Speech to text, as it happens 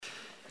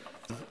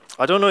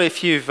I don't know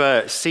if you've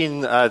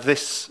seen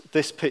this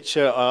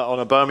picture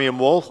on a Birmingham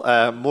wall.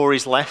 More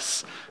is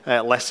less.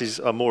 Less is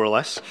more or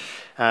less.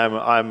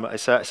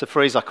 It's a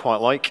phrase I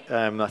quite like.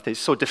 I think it's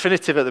so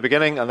definitive at the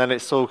beginning, and then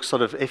it's so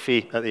sort of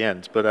iffy at the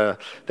end. But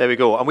there we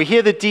go. And we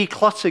hear the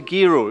declutter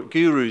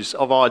gurus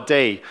of our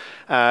day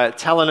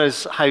telling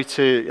us how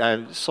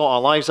to sort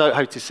our lives out,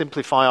 how to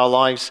simplify our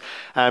lives.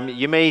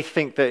 You may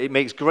think that it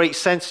makes great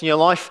sense in your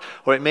life,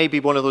 or it may be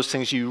one of those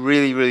things you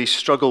really, really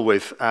struggle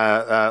with,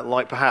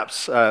 like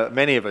perhaps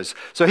many of us.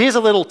 So here's a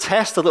little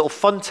test, a little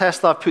fun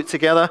test that I've put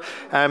together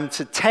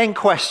to 10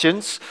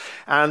 questions.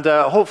 And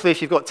hopefully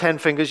if you've got 10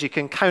 fingers, you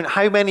can count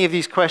how many of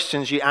these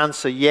questions you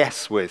answer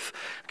yes with.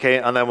 Okay,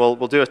 and then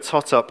we'll do a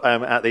tot-up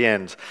at the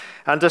end.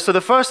 And so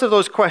the first of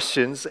those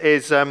questions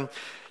is,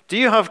 do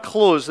you have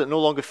clothes that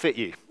no longer fit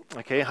you?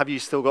 Okay, have you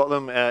still got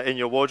them in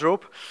your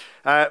wardrobe?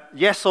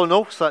 Yes or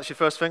no, so that's your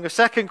first finger.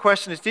 Second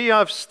question is, do you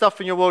have stuff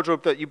in your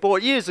wardrobe that you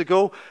bought years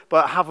ago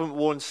but haven't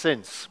worn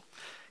since?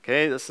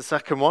 Okay, that's the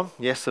second one,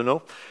 yes or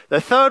no. The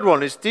third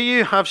one is, do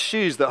you have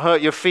shoes that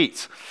hurt your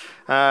feet?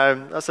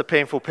 That's a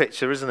painful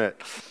picture, isn't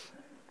it?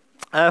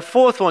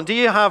 Fourth one, do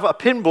you have a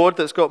pinboard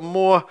that's got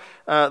more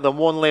than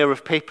one layer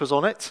of papers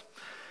on it?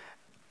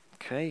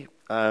 Okay.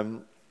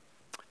 Do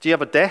you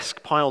have a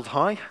desk piled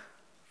high?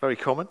 Very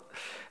common.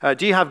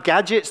 Do you have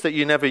gadgets that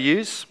you never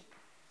use?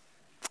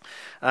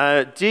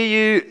 Do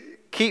you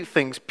keep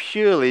things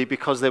purely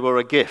because they were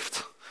a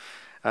gift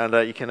and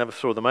you can never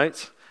throw them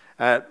out?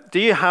 Do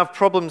you have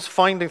problems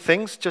finding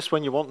things just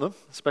when you want them,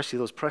 especially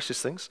those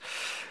precious things?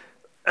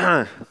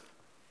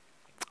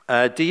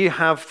 Do you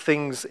have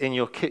things in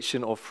your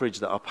kitchen or fridge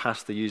that are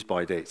past the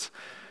use-by date?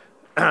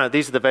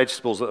 These are the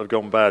vegetables that have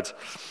gone bad.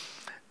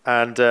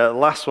 And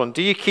last one,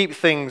 do you keep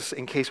things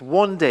in case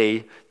one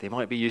day they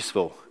might be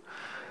useful?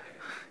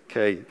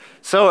 Okay,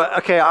 so,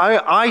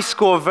 I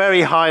score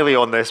very highly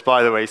on this,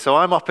 by the way, so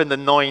I'm up in the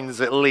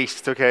 9s at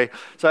least, okay?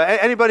 So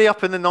anybody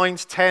up in the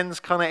 9s,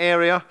 10s kind of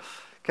area?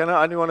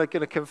 Anyone going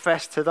to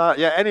confess to that?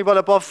 Yeah, anyone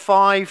above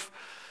 5?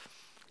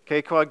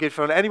 Okay, quite good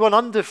fun. Anyone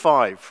under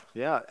 5?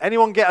 Yeah.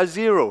 Anyone get a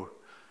 0?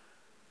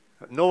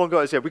 No one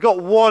got a 0. We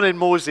got 1 in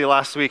Moseley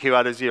last week who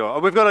had a 0. Oh,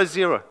 we've got a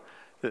 0.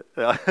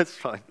 Yeah, that's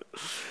fine.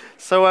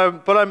 So,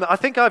 I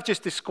think I've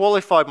just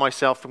disqualified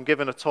myself from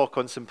giving a talk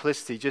on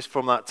simplicity just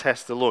from that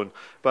test alone.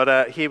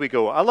 But here we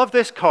go. I love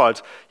this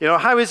card. You know,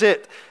 how is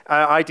it?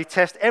 I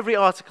detest every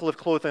article of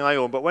clothing I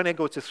own, but when I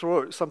go to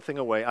throw something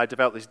away, I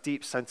develop this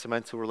deep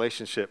sentimental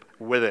relationship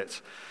with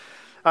it.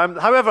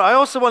 However, I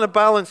also want to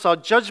balance our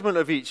judgment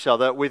of each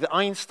other with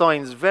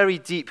Einstein's very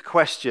deep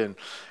question.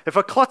 If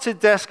a cluttered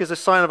desk is a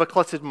sign of a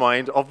cluttered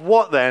mind, of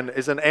what then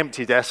is an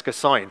empty desk a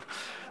sign?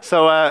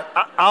 So,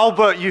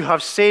 Albert, you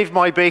have saved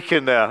my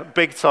bacon there,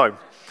 big time.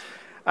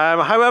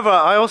 However,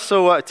 I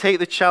also take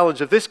the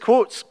challenge of this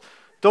quote: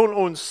 don't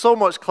own so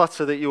much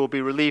clutter that you will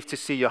be relieved to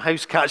see your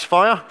house catch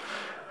fire.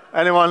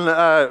 Anyone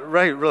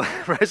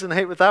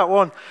resonate with that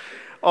one?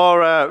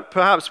 Or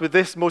perhaps with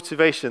this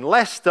motivation,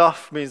 less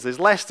stuff means there's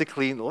less to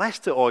clean, less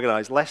to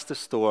organize, less to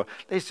store.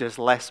 There's just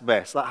less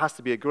mess. That has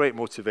to be a great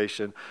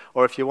motivation.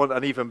 Or if you want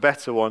an even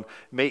better one,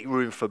 make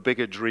room for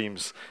bigger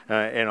dreams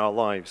in our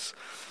lives.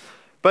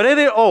 But in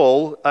it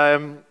all,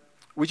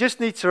 we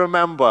just need to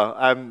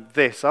remember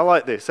this. I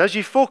like this. As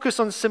you focus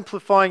on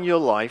simplifying your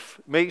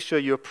life, make sure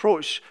your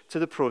approach to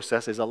the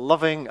process is a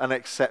loving and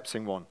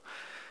accepting one.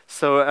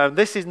 So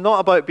this is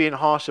not about being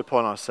harsh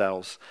upon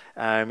ourselves.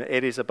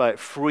 It is about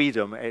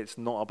freedom. It's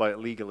not about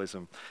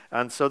legalism.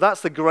 And so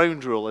that's the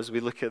ground rule as we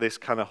look at this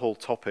kind of whole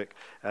topic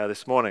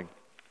this morning.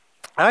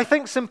 And I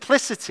think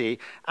simplicity,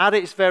 at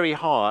its very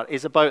heart,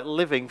 is about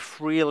living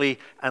freely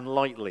and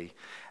lightly.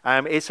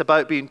 It's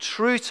about being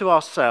true to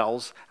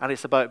ourselves, and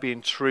it's about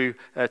being true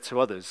to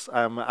others.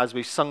 As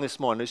we've sung this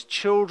morning, as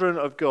children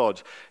of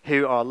God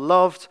who are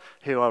loved,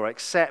 who are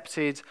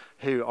accepted,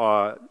 who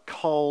are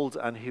called,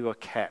 and who are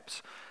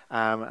kept.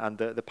 And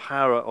the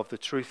power of the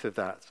truth of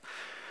that.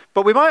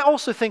 But we might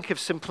also think of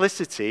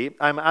simplicity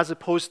as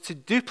opposed to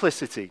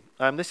duplicity.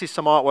 This is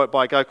some artwork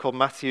by a guy called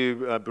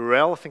Matthew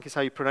Burrell, I think is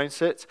how you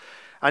pronounce it.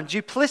 And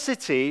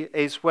duplicity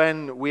is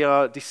when we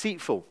are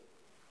deceitful.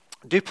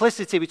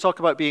 Duplicity, we talk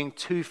about being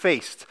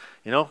two-faced.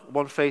 You know,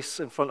 one face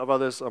in front of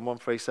others and one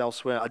face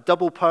elsewhere. A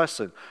double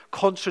person,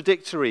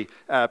 contradictory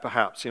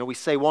perhaps. You know, we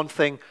say one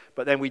thing,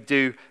 but then we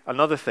do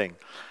another thing.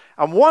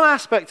 And one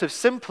aspect of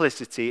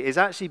simplicity is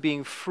actually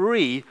being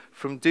free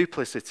from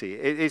duplicity.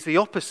 It is the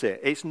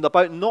opposite. It's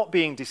about not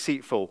being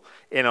deceitful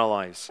in our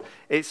lives.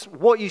 It's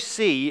what you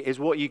see is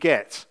what you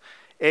get.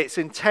 It's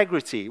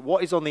integrity.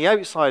 What is on the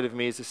outside of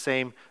me is the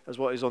same as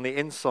what is on the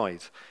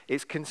inside.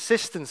 It's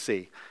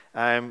consistency.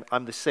 I'm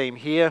the same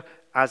here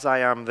as I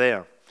am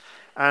there.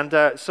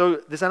 And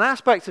so there's an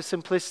aspect of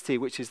simplicity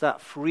which is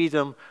that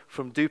freedom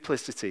from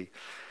duplicity.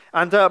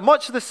 And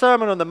much of the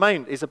Sermon on the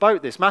Mount is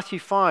about this. Matthew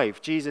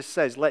 5, Jesus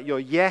says, let your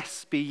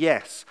yes be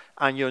yes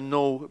and your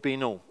no be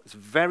no. It's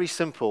very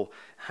simple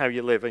how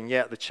you live, and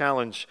yet the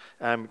challenge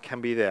can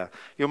be there.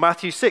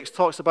 Matthew 6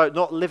 talks about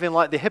not living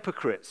like the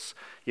hypocrites,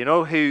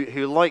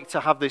 who like to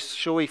have this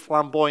showy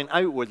flamboyant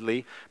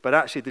outwardly, but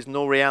actually there's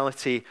no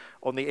reality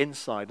on the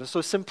inside. And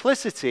so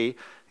simplicity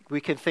we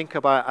can think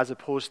about as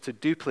opposed to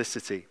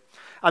duplicity.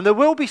 And there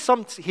will be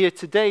some here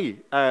today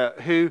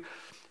who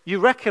you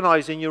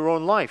recognize in your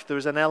own life there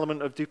is an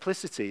element of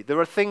duplicity. There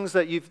are things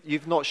that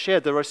you've not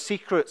shared. There are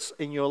secrets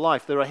in your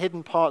life. There are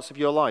hidden parts of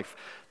your life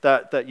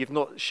that you've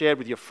not shared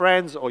with your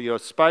friends or your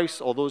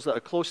spouse or those that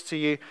are close to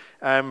you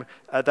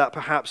that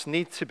perhaps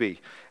need to be.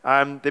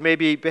 There may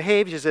be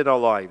behaviors in our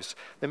lives.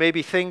 There may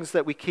be things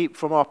that we keep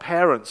from our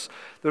parents.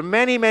 There are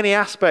many, many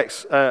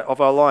aspects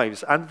of our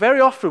lives, and very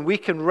often we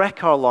can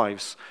wreck our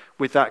lives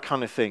with that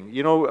kind of thing.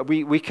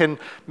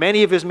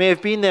 Many of us may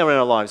have been there in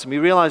our lives, and we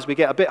realize we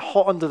get a bit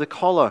hot under the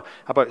collar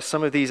about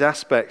some of these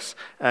aspects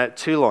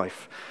to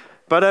life.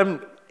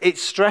 But it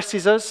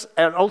stresses us,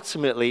 and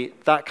ultimately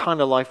that kind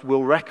of life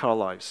will wreck our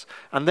lives.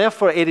 And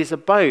therefore it is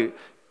about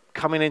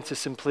coming into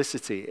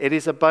simplicity. It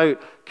is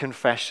about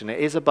confession. It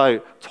is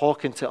about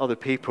talking to other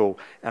people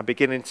and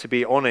beginning to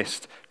be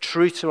honest,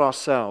 true to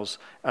ourselves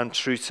and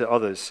true to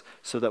others,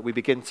 so that we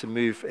begin to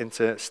move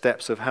into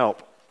steps of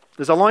help.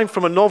 There's a line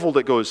from a novel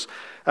that goes,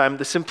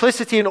 the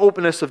simplicity and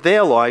openness of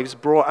their lives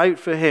brought out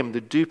for him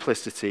the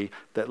duplicity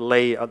that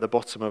lay at the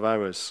bottom of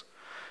ours.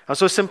 And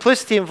so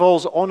simplicity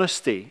involves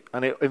honesty,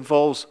 and it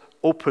involves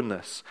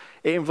openness.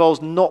 It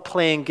involves not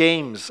playing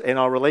games in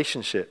our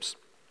relationships.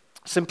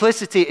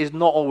 Simplicity is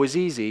not always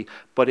easy,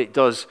 but it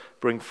does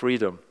bring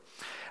freedom.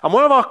 And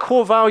one of our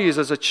core values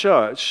as a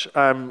church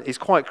is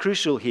quite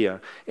crucial here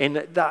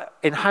in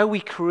how we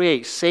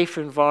create safe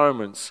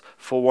environments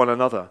for one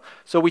another.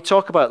 So we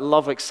talk about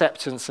love,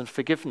 acceptance, and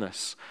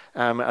forgiveness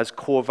as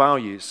core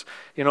values.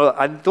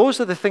 And those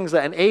are the things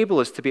that enable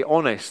us to be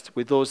honest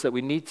with those that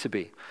we need to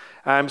be.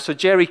 So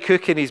Jerry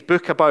Cook, in his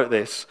book about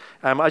this,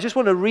 I just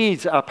want to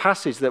read a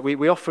passage that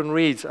we often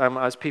read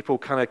as people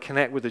kind of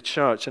connect with the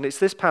church. And it's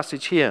this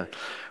passage here,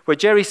 where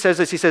Jerry says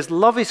this. He says,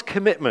 love is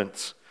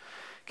commitment.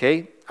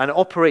 Okay, and it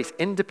operates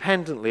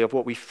independently of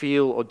what we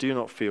feel or do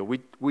not feel.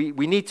 We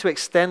need to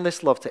extend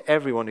this love to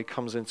everyone who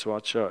comes into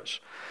our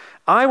church.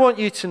 I want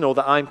you to know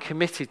that I'm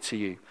committed to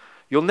you.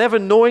 You'll never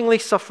knowingly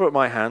suffer at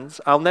my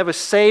hands. I'll never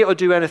say or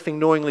do anything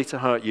knowingly to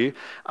hurt you.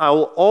 I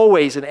will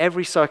always, in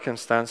every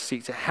circumstance,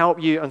 seek to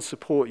help you and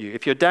support you.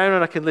 If you're down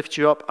and I can lift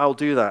you up, I'll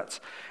do that.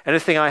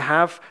 Anything I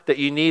have that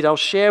you need, I'll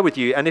share with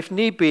you. And if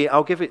need be,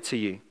 I'll give it to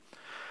you.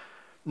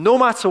 No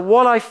matter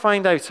what I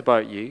find out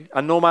about you,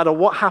 and no matter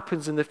what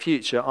happens in the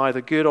future,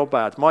 either good or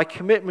bad, my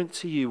commitment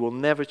to you will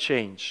never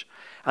change,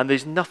 and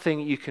there's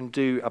nothing you can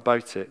do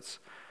about it.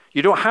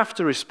 You don't have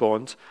to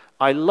respond.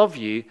 I love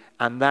you,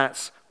 and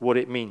that's what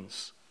it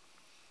means.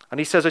 And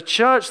he says a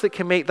church that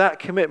can make that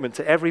commitment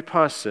to every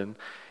person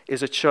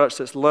is a church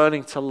that's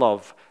learning to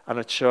love, and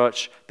a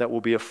church that will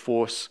be a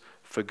force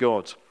for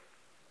God.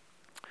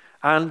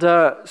 And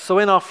so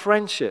in our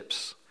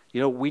friendships,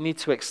 we need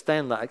to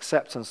extend that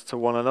acceptance to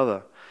one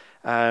another.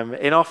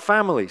 In our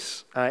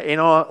families, in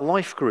our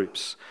life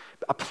groups,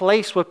 a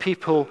place where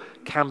people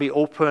can be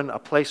open, a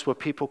place where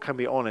people can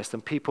be honest,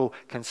 and people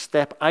can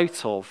step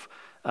out of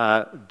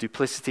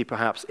duplicity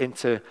perhaps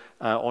into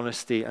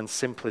honesty and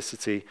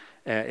simplicity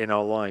in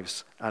our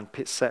lives and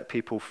set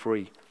people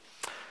free.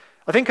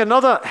 I think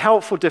another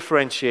helpful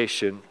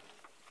differentiation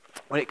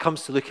when it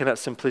comes to looking at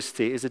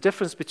simplicity is the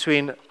difference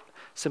between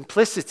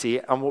simplicity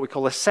and what we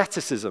call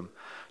asceticism.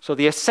 So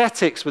the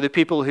ascetics were the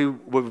people who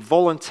were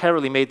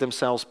voluntarily made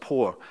themselves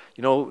poor.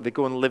 They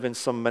go and live in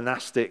some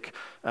monastic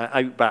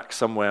outback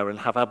somewhere and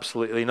have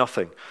absolutely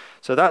nothing.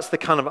 So that's the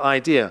kind of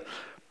idea.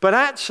 But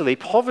actually,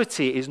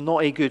 poverty is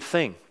not a good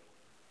thing.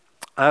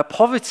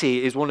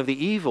 Poverty is one of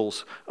the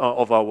evils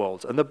of our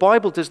world. And the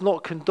Bible does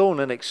not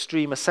condone an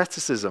extreme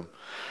asceticism.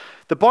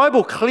 The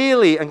Bible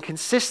clearly and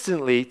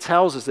consistently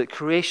tells us that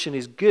creation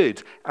is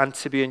good and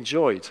to be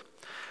enjoyed.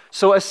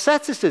 So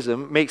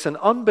asceticism makes an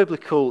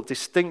unbiblical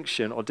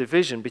distinction or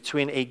division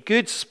between a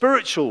good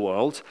spiritual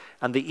world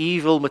and the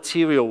evil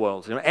material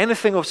world.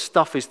 Anything of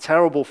stuff is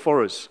terrible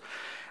for us.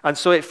 And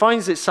so it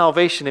finds its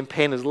salvation in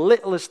paying as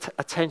little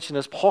attention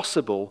as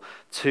possible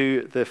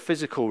to the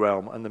physical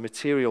realm and the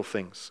material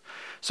things.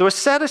 So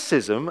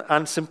asceticism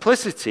and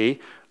simplicity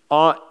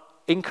are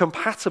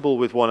incompatible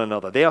with one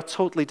another. They are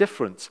totally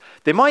different.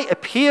 They might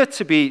appear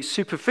to be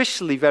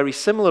superficially very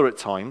similar at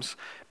times,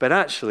 but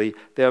actually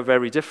they are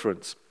very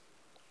different.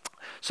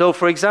 So,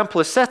 for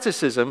example,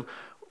 asceticism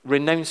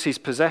renounces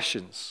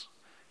possessions,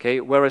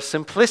 whereas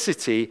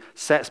simplicity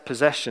sets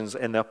possessions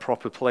in their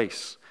proper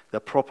place,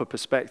 their proper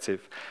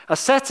perspective.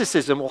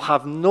 Asceticism will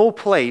have no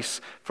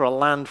place for a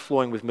land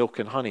flowing with milk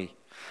and honey,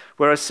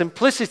 whereas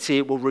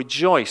simplicity will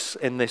rejoice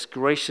in this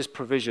gracious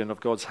provision of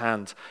God's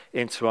hand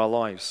into our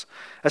lives.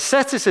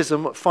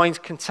 Asceticism finds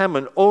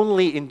contentment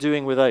only in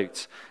doing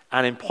without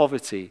and in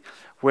poverty,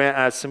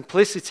 whereas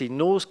simplicity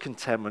knows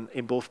contentment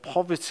in both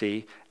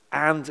poverty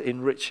and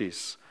in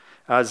riches.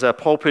 As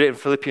Paul put it in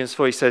Philippians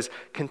 4, he says,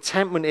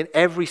 contentment in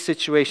every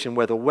situation,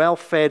 whether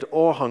well-fed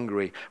or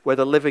hungry,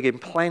 whether living in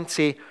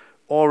plenty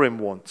or in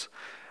want.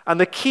 And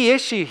the key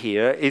issue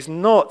here is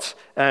not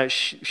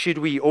should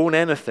we own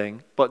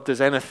anything, but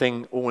does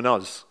anything own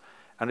us?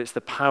 And it's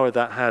the power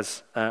that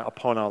has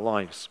upon our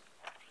lives.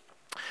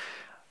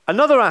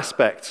 Another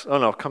aspect,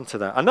 I'll come to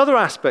that. Another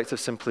aspect of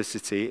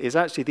simplicity is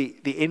actually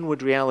the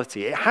inward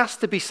reality. It has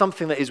to be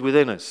something that is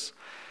within us.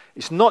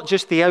 It's not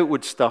just the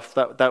outward stuff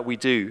that we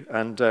do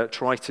and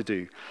try to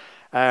do.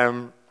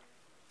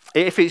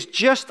 If it's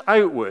just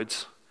outward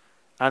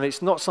and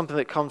it's not something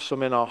that comes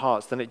from in our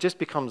hearts, then it just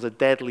becomes a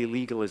deadly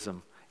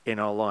legalism in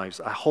our lives,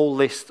 a whole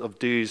list of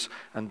do's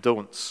and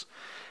don'ts.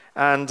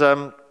 And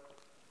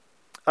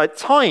at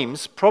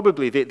times,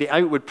 probably the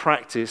outward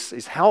practice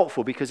is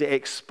helpful because it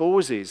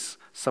exposes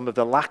some of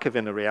the lack of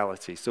inner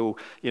reality. So,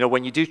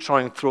 when you do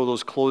try and throw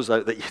those clothes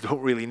out that you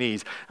don't really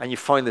need, and you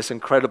find this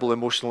incredible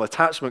emotional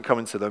attachment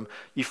coming to them,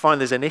 you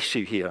find there's an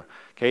issue here.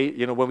 Okay,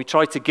 when we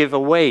try to give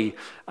away,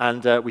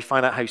 and we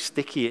find out how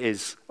sticky it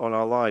is on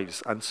our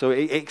lives, and so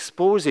it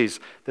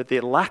exposes that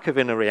the lack of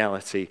inner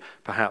reality,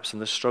 perhaps,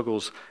 and the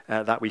struggles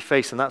that we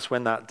face, and that's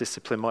when that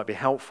discipline might be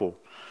helpful.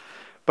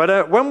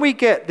 But when we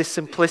get this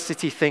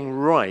simplicity thing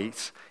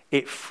right,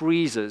 it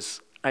frees us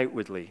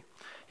outwardly.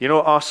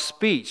 Our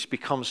speech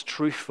becomes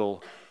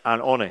truthful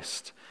and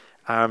honest.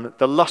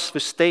 The lust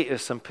for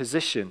status and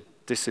position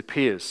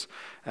disappears.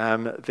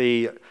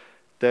 The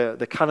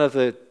kind of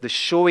the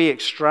showy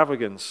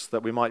extravagance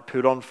that we might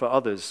put on for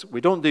others,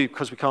 we don't do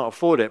because we can't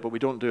afford it, but we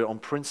don't do it on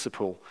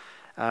principle.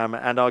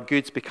 And our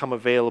goods become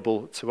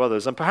available to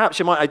others. And perhaps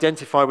you might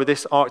identify with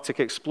this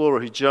Arctic explorer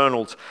who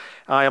journaled,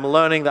 I am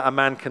learning that a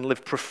man can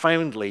live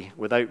profoundly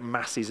without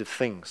masses of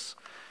things.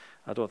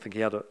 I don't think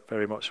he had it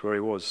very much where he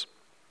was.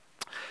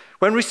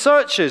 When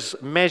researchers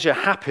measure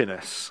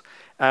happiness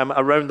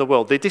around the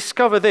world, they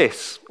discover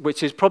this,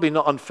 which is probably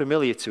not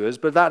unfamiliar to us,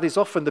 but that is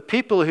often the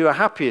people who are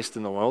happiest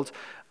in the world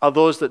are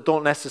those that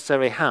don't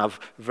necessarily have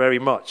very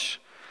much.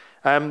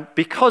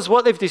 Because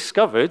what they've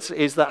discovered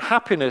is that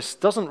happiness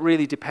doesn't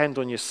really depend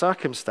on your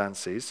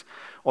circumstances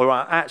or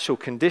our actual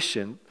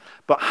condition,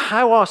 but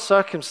how our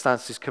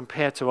circumstances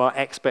compare to our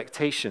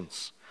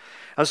expectations.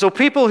 And so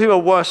people who are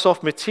worse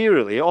off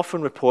materially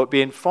often report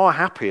being far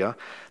happier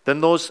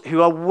than those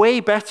who are way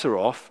better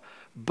off,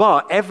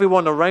 but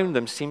everyone around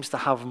them seems to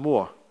have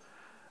more.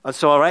 And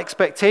so our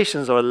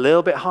expectations are a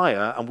little bit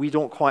higher, and we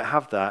don't quite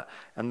have that,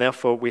 and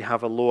therefore we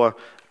have a lower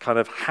kind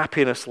of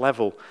happiness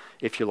level,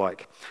 if you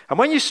like. And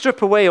when you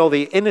strip away all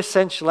the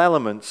inessential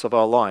elements of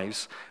our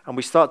lives, and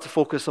we start to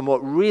focus on what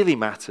really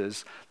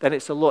matters, then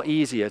it's a lot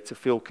easier to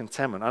feel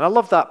contentment. And I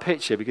love that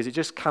picture because it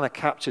just kind of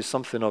captures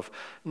something of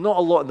not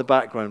a lot in the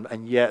background,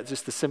 and yet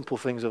just the simple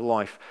things of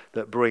life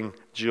that bring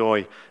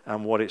joy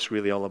and what it's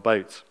really all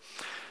about.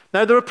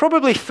 Now, there are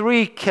probably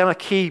three kind of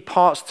key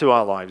parts to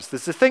our lives.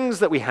 There's the things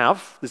that we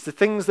have, there's the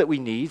things that we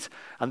need,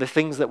 and the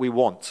things that we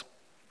want.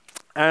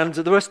 And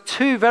there are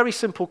two very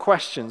simple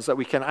questions that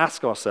we can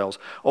ask ourselves,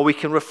 or we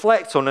can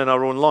reflect on in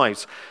our own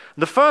lives.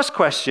 The first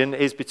question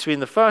is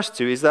between the first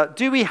two, is that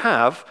do we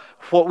have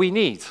what we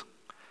need?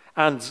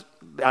 And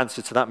the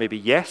answer to that may be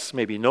yes,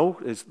 maybe no.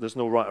 There's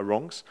no right or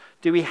wrongs.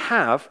 Do we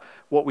have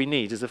what we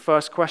need is the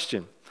first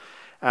question.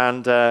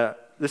 And the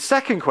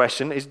second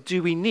question is,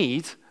 do we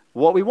need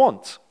what we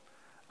want?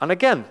 And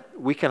again,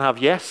 we can have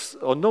yes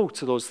or no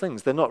to those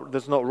things.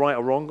 There's not right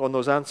or wrong on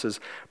those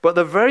answers. But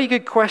they're very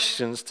good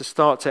questions to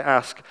start to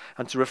ask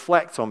and to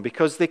reflect on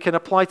because they can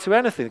apply to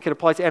anything. They can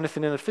apply to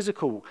anything in the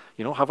physical.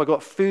 Have I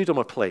got food on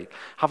my plate?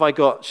 Have I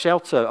got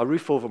shelter, a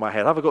roof over my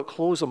head? Have I got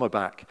clothes on my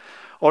back?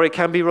 Or it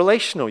can be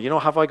relational.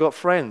 Have I got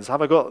friends?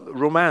 Have I got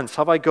romance?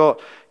 Have I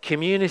got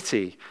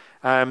community?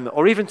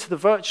 Or even to the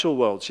virtual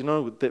world,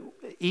 the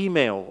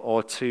email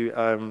or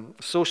to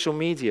social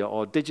media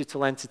or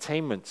digital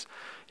entertainment.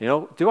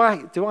 Do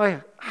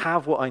I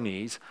have what I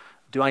need?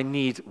 Do I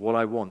need what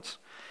I want?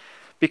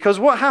 Because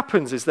what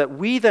happens is that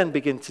we then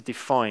begin to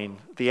define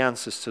the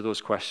answers to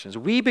those questions.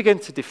 We begin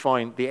to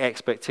define the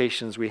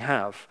expectations we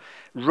have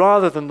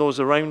rather than those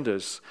around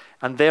us,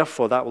 and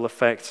therefore that will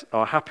affect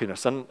our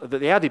happiness. And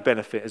the added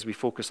benefit is we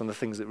focus on the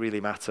things that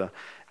really matter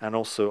and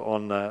also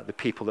on the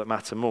people that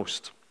matter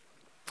most.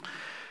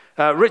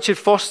 Richard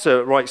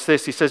Foster writes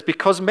this, he says,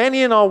 because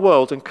many in our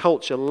world and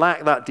culture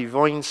lack that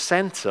divine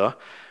center,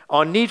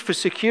 our need for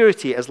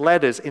security has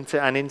led us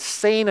into an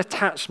insane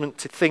attachment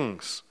to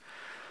things.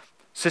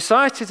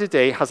 Society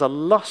today has a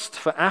lust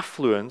for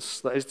affluence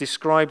that is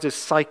described as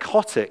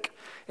psychotic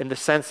in the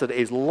sense that it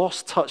is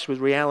lost touch with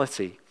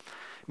reality.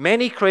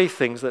 Many crave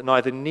things that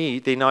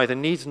they neither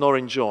need nor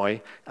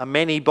enjoy, and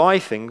many buy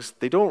things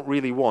they don't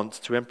really want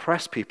to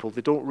impress people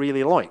they don't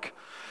really like.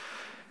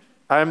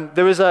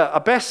 There was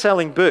a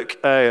best-selling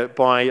book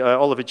by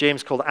Oliver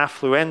James called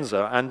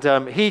Affluenza,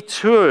 and he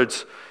toured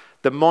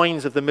the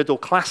minds of the middle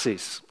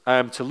classes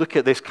to look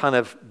at this kind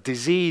of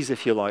disease,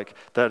 if you like,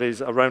 that is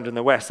around in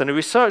the West. And he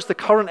researched the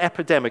current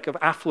epidemic of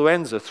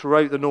affluenza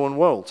throughout the known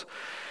world.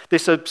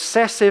 This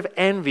obsessive,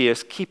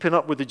 envious keeping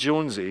up with the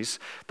Joneses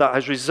that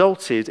has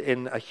resulted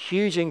in a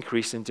huge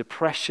increase in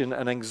depression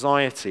and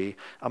anxiety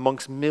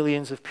amongst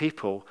millions of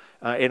people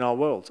in our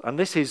world. And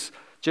this has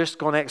just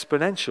gone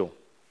exponential.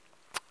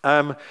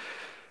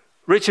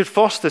 Richard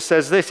Foster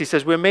says this. He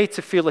says, we're made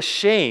to feel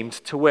ashamed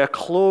to wear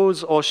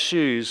clothes or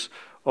shoes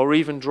or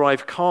even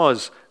drive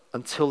cars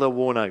until they're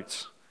worn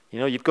out.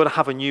 You've got to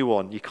have a new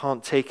one. You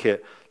can't take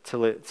it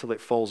till it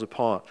falls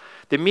apart.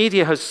 The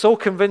media has so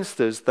convinced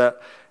us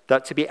that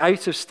to be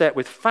out of step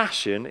with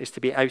fashion is to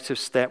be out of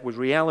step with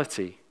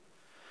reality.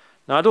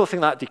 Now, I don't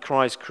think that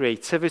decries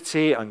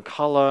creativity and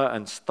color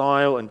and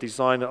style and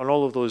design and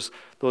all of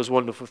those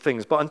wonderful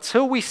things. But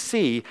until we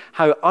see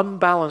how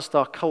unbalanced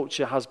our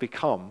culture has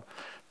become,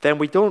 then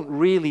we don't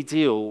really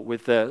deal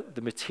with the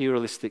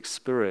materialistic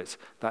spirit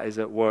that is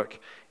at work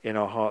in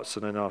our hearts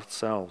and in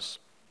ourselves.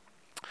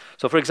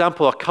 So, for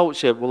example, our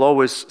culture will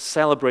always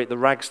celebrate the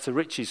rags to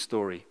riches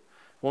story,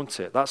 won't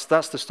it? That's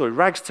the story.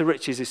 Rags to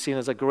riches is seen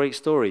as a great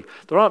story.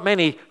 There aren't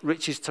many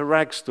riches to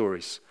rags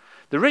stories.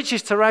 The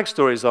riches to rags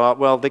stories are,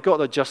 well, they got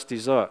their just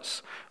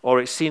desserts, or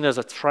it's seen as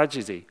a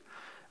tragedy.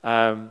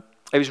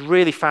 It was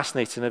really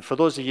fascinating. And for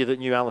those of you that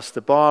knew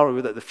Alistair Barr, who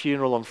were at the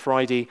funeral on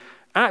Friday,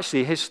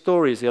 actually his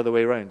story is the other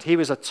way around. He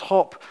was a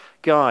top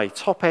guy,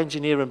 top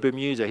engineer in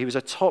Bermuda. He was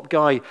a top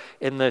guy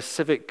in the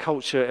civic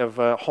culture of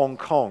Hong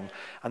Kong.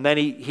 And then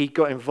he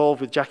got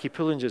involved with Jackie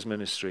Pullinger's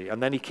ministry.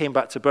 And then he came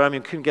back to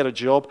Birmingham, couldn't get a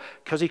job.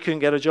 Because he couldn't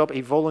get a job, he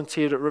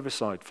volunteered at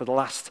Riverside for the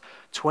last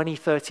 20,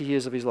 30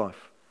 years of his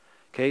life.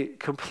 Okay,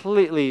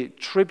 completely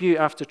tribute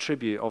after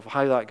tribute of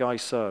how that guy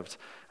served.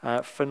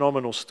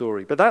 Phenomenal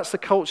story. But that's the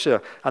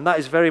culture, and that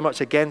is very much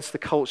against the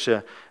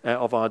culture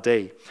of our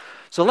day.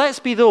 So let's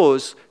be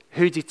those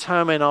who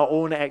determine our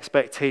own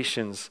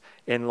expectations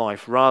in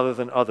life rather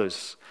than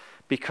others,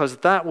 because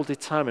that will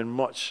determine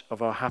much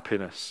of our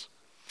happiness.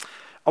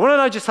 I want to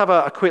now just have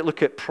a quick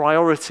look at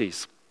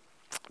priorities,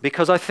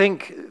 because I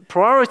think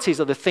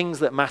priorities are the things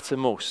that matter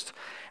most.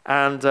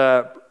 And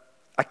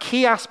a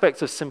key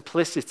aspect of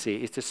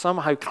simplicity is to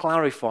somehow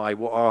clarify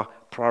what our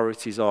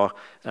priorities are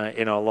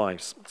in our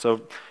lives.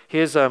 So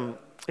here's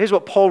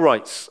what Paul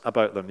writes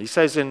about them. He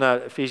says in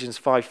Ephesians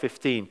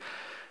 5:15,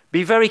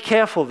 "Be very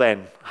careful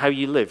then how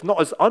you live, not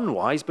as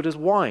unwise, but as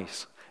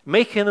wise,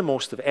 making the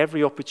most of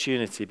every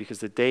opportunity because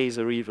the days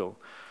are evil.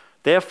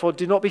 Therefore,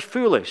 do not be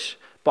foolish,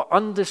 but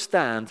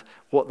understand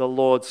what the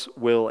Lord's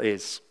will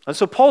is." And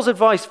so Paul's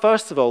advice,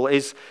 first of all,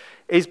 is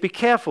be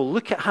careful.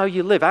 Look at how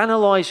you live.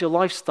 Analyze your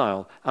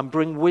lifestyle and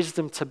bring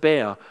wisdom to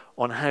bear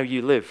on how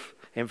you live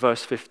in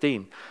verse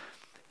 15.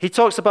 He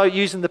talks about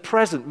using the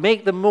present.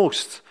 Make the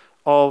most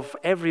of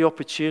every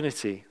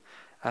opportunity.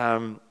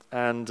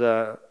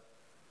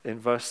 In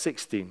verse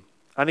 16.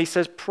 And he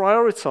says,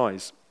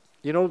 prioritize.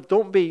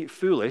 Don't be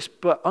foolish,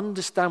 but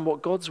understand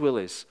what God's will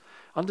is.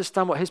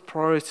 Understand what his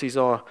priorities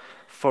are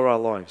for our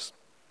lives.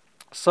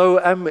 So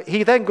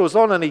he then goes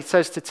on and he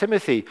says to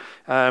Timothy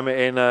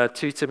in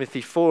 2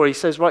 Timothy 4, he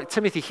says, right,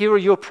 Timothy, here are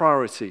your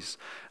priorities.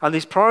 And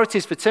these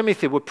priorities for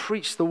Timothy were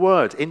preach the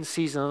word in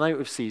season and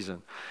out of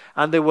season.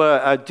 And they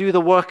were do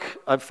the work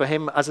for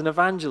him as an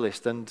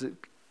evangelist and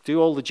do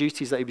all the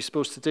duties that he was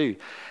supposed to do.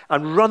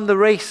 And run the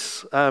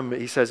race,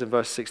 he says in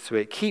verse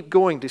 6-8. Keep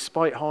going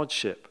despite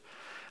hardship.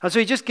 And so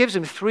he just gives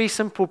him 3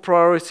 simple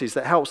priorities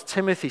that helps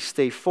Timothy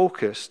stay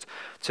focused,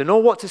 to know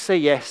what to say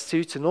yes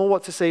to know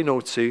what to say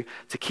no to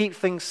keep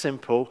things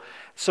simple,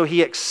 so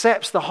he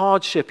accepts the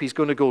hardship he's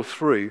going to go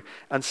through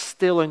and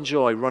still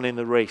enjoy running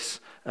the race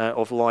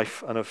of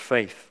life and of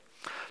faith.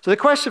 So the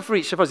question for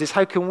each of us is,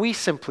 how can we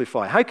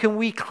simplify? How can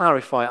we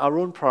clarify our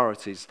own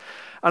priorities?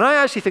 And I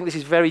actually think this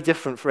is very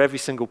different for every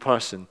single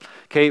person.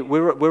 Okay,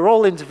 we're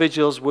all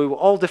individuals, we're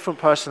all different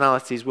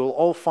personalities, we'll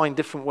all find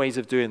different ways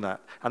of doing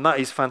that. And that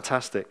is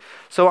fantastic.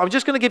 So I'm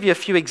just going to give you a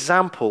few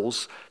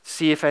examples to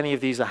see if any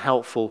of these are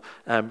helpful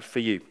for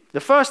you.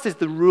 The first is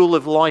the rule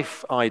of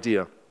life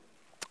idea.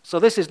 So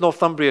this is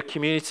Northumbria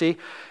Community,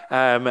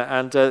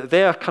 and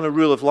their kind of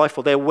rule of life,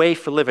 or their way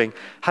for living,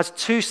 has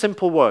 2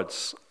 simple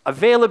words: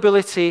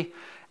 availability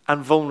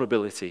and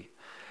vulnerability.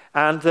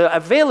 And the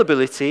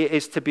availability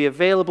is to be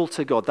available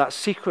to God, that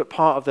secret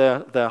part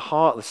of their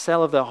heart, the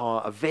cell of their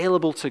heart,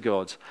 available to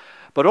God,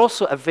 but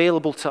also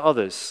available to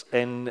others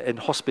in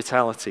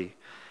hospitality.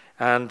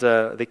 And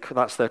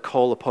that's their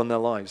call upon their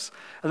lives.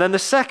 And then the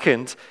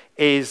second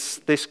is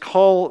this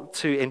call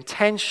to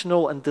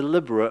intentional and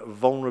deliberate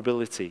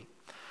vulnerability.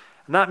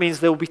 And that means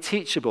they will be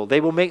teachable.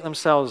 They will put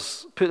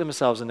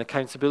themselves in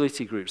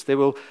accountability groups. They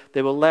will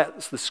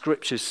let the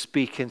scriptures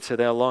speak into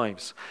their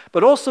lives.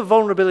 But also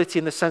vulnerability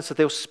in the sense that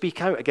they'll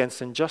speak out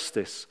against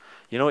injustice.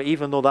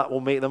 Even though that will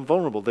make them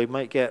vulnerable. They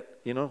might get,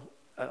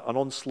 an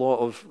onslaught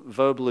of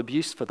verbal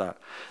abuse for that.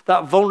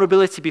 That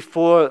vulnerability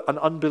before an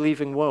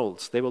unbelieving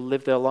world. They will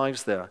live their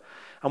lives there.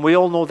 And we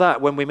all know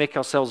that when we make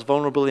ourselves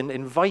vulnerable in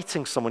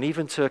inviting someone,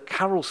 even to a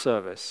carol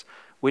service.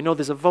 We know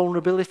there's a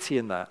vulnerability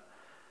in that.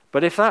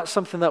 But if that's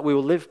something that we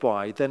will live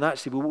by, then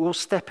actually we will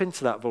step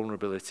into that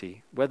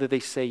vulnerability, whether they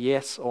say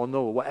yes or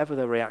no, whatever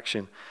their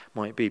reaction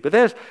might be. But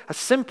there's a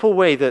simple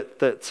way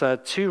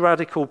that two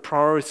radical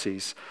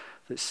priorities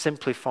that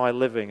simplify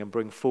living and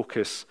bring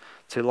focus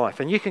to life.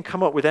 And you can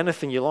come up with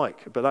anything you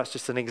like, but that's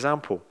just an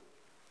example.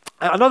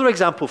 Another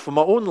example from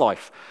my own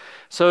life.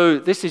 So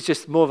this is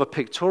just more of a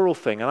pictorial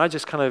thing, and I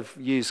just kind of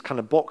use kind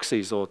of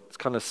boxes or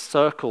kind of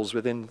circles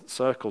within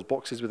circles,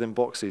 boxes within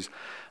boxes.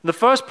 And the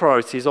first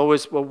priority is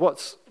always, well,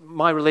 what's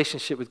my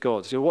relationship with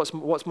God? So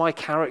what's my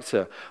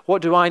character?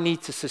 What do I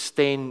need to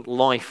sustain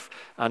life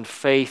and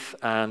faith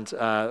and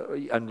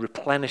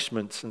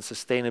replenishment and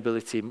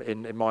sustainability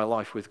in my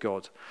life with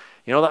God?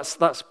 You know,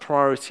 that's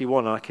priority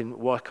one, and I can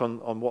work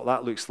on what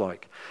that looks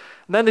like.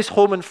 And then there's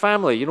home and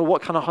family. You know,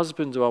 what kind of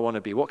husband do I want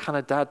to be? What kind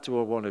of dad do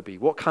I want to be?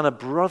 What kind of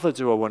brother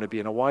do I want to be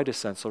in a wider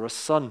sense? Or a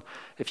son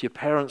if your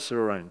parents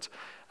are around?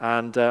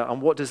 And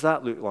what does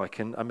that look like?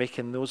 And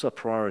making those a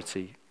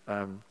priority.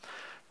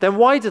 Then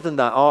wider than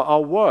that,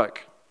 our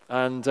work.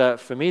 And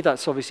for me,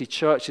 that's obviously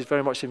church is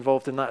very much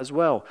involved in that as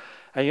well.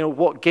 And, you know,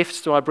 what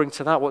gifts do I bring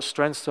to that? What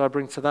strengths do I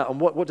bring to that?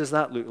 And what does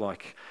that look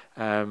like?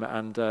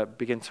 And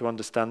begin to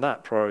understand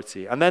that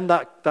priority. And then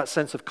that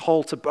sense of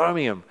call to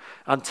Birmingham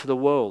and to the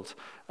world.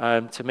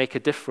 To make a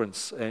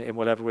difference in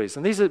whatever ways.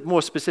 And these are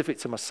more specific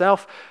to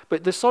myself,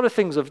 but the sort of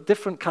things of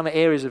different kind of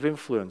areas of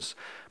influence.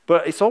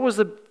 But it's always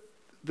the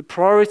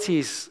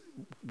priorities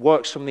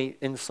works from the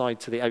inside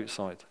to the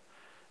outside.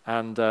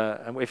 And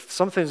if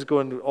something's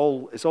going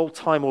it's all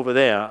time over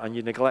there and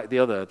you neglect the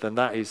other, then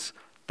that is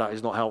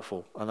not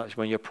helpful. And that's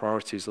when your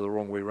priorities are the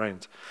wrong way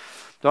around.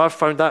 Now I've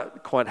found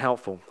that quite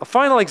helpful. A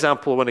final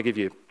example I want to give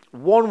you.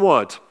 One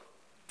word.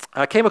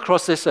 I came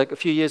across this a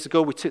few years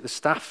ago. We took the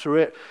staff through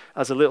it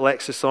as a little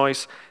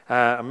exercise.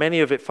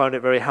 Many of it found it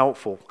very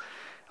helpful.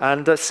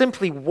 And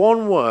simply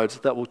one word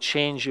that will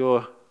change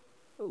your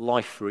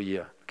life for a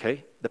year.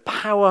 Okay? The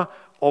power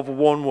of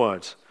one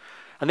word.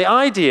 And the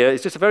idea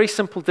is just a very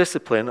simple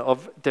discipline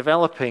of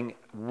developing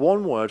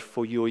one word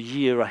for your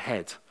year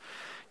ahead.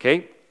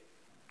 Okay?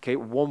 Okay,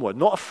 one word.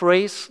 Not a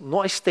phrase,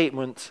 not a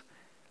statement,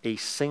 a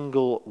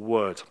single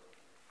word.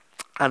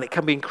 And it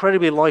can be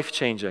incredibly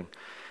life-changing.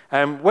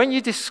 When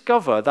you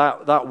discover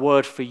that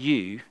word for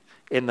you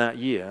in that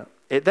year,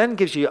 it then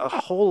gives you a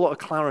whole lot of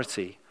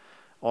clarity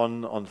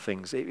on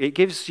things. It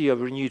gives you a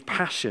renewed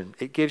passion.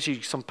 It gives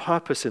you some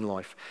purpose in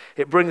life.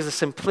 It brings a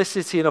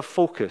simplicity and a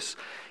focus.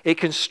 It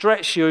can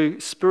stretch you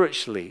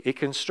spiritually. It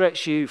can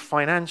stretch you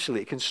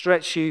financially. It can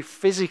stretch you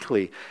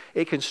physically.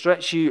 It can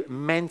stretch you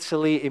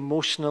mentally,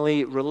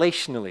 emotionally,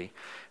 relationally.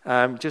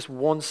 Just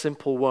one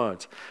simple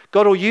word.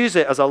 God will use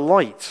it as a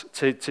light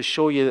to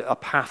show you a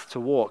path to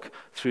walk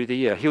through the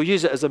year. He'll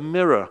use it as a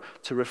mirror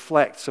to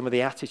reflect some of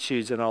the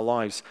attitudes in our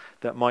lives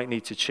that might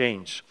need to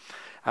change.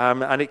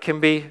 And it can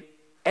be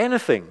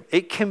anything.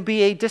 It can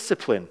be a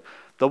discipline.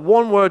 The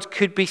one word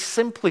could be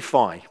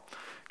simplify.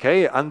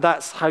 Okay, and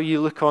that's how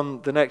you look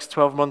on the next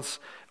 12 months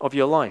of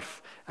your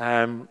life.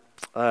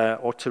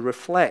 Or to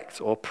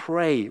reflect or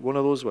pray, one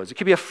of those words. It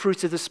could be a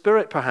fruit of the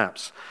Spirit,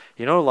 perhaps,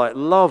 you know, like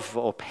love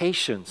or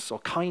patience or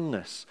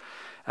kindness.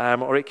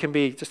 Or it can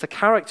be just a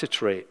character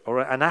trait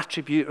or an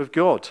attribute of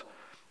God,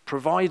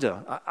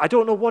 provider. I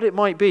don't know what it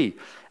might be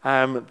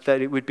that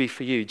it would be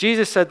for you.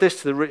 Jesus said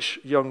this to the rich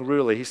young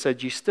ruler. He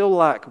said, you still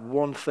lack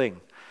one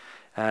thing.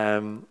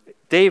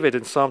 David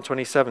in Psalm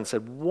 27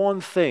 said, one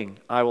thing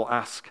I will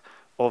ask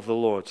of the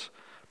Lord.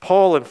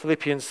 Paul in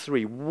Philippians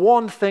 3,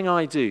 one thing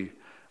I do,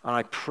 and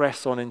I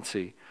press on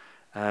into.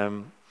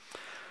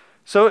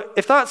 So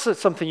if that's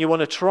something you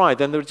want to try,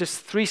 then there are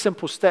just 3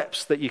 simple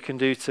steps that you can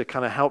do to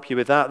kind of help you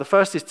with that. The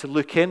first is to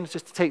look in,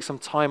 just to take some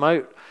time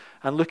out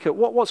and look at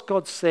what's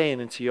God saying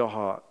into your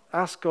heart.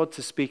 Ask God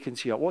to speak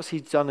into your heart. What's he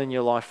done in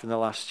your life in the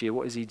last year?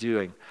 What is he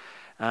doing?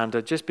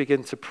 And just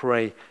begin to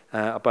pray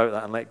about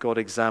that and let God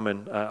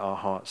examine our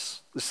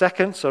hearts. The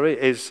second,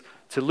 is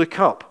to look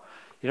up.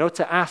 You know,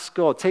 to ask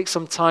God, take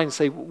some time,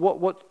 say,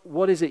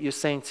 what is it you're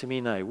saying to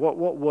me now?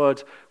 What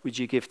word would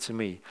you give to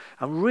me?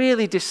 And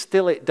really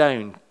distill it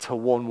down to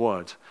one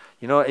word.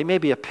 You know, it may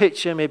be a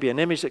picture, maybe an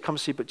image that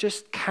comes to you, but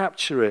just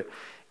capture it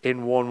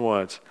in one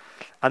word.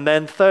 And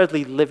then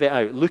thirdly, live it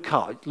out. Look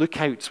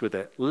out with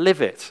it.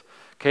 Live it.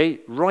 Okay?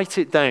 Write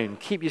it down.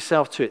 Keep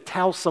yourself to it.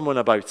 Tell someone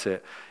about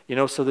it. You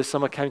know, so there's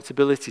some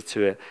accountability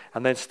to it.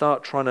 And then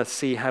start trying to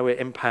see how it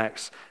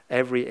impacts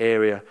every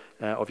area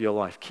of your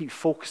life. Keep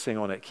focusing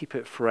on it. Keep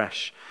it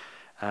fresh.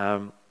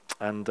 And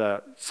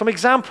some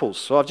examples.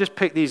 So I've just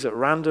picked these at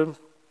random.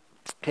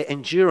 Okay,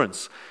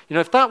 endurance. You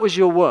know, if that was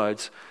your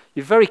word,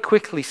 you very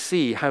quickly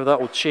see how that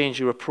will change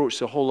your approach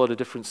to a whole lot of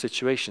different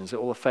situations.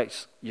 It will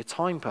affect your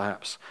time,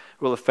 perhaps.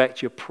 It will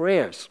affect your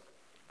prayers.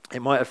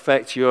 It might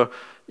affect your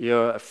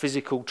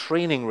physical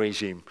training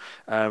regime.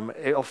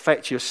 It will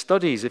affect your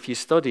studies if you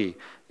study.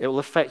 It will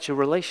affect your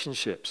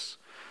relationships.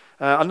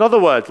 Another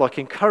word like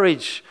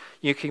encourage,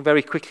 you can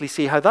very quickly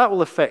see how that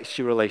will affect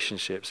your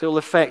relationships. It will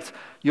affect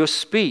your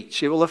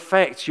speech. It will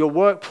affect your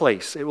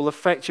workplace. It will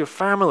affect your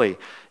family.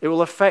 It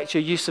will affect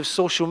your use of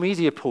social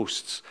media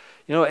posts.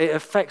 You know, it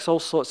affects all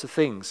sorts of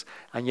things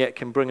and yet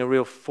can bring a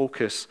real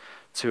focus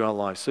to our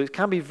lives. So it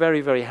can be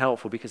very, very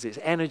helpful because it's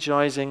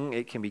energizing,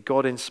 it can be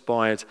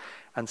God-inspired,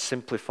 and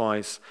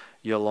simplifies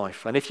your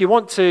life. And if you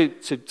want to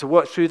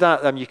work through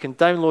that, you can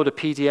download a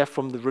PDF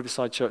from the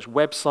Riverside Church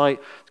website,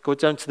 go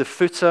down to the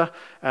footer,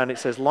 and it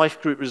says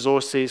Life Group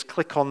Resources,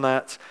 click on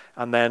that,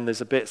 and then there's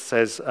a bit that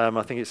says,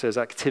 I think it says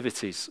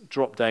Activities,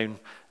 drop down,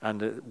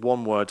 and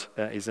one word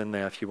is in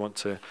there if you want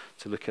to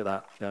look at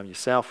that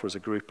yourself or as a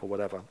group or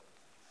whatever.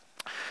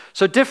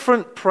 So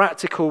different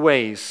practical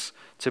ways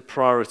to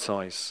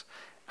prioritize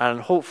and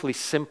hopefully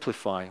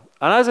simplify.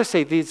 And as I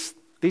say, these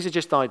are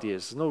just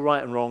ideas. There's no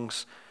right and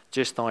wrongs,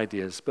 just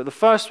ideas. But the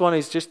first one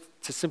is just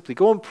to simply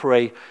go and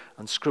pray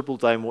and scribble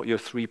down what your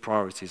 3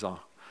 priorities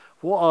are.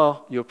 What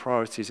are your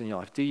priorities in your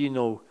life? Do you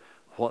know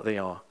what they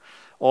are?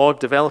 Or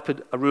develop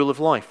a rule of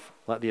life,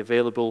 like the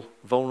available,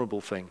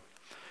 vulnerable thing.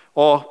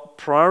 Or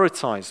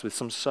prioritize with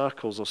some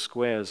circles or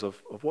squares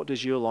of what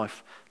does your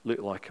life look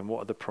like and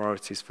what are the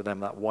priorities for them,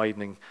 that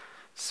widening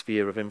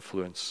sphere of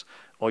influence.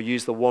 Or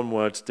use the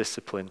one-word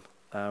discipline,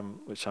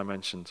 which I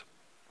mentioned.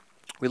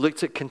 We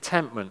looked at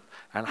contentment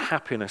and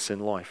happiness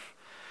in life.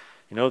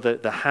 You know,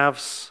 the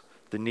haves,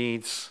 the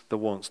needs, the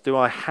wants. Do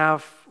I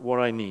have what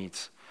I need?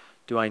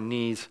 Do I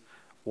need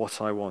what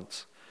I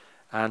want?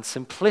 And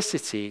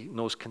simplicity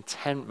knows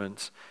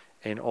contentment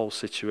in all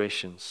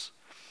situations.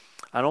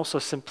 And also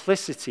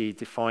simplicity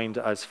defined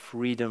as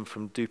freedom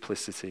from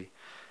duplicity.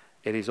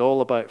 It is all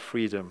about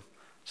freedom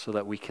so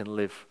that we can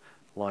live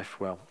life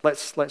well.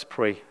 Let's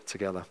pray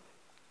together.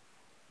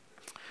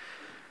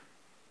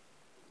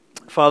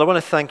 Father, I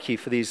want to thank you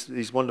for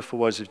these wonderful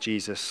words of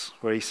Jesus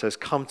where he says,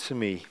 "Come to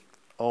me,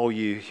 all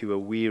you who are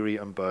weary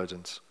and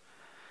burdened,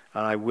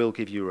 and I will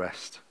give you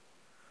rest.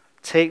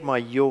 Take my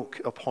yoke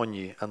upon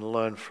you and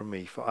learn from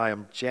me, for I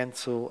am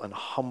gentle and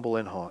humble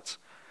in heart,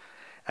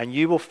 and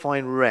you will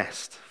find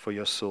rest for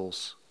your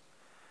souls.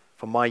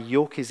 For my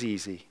yoke is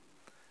easy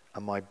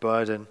and my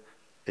burden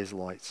is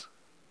light."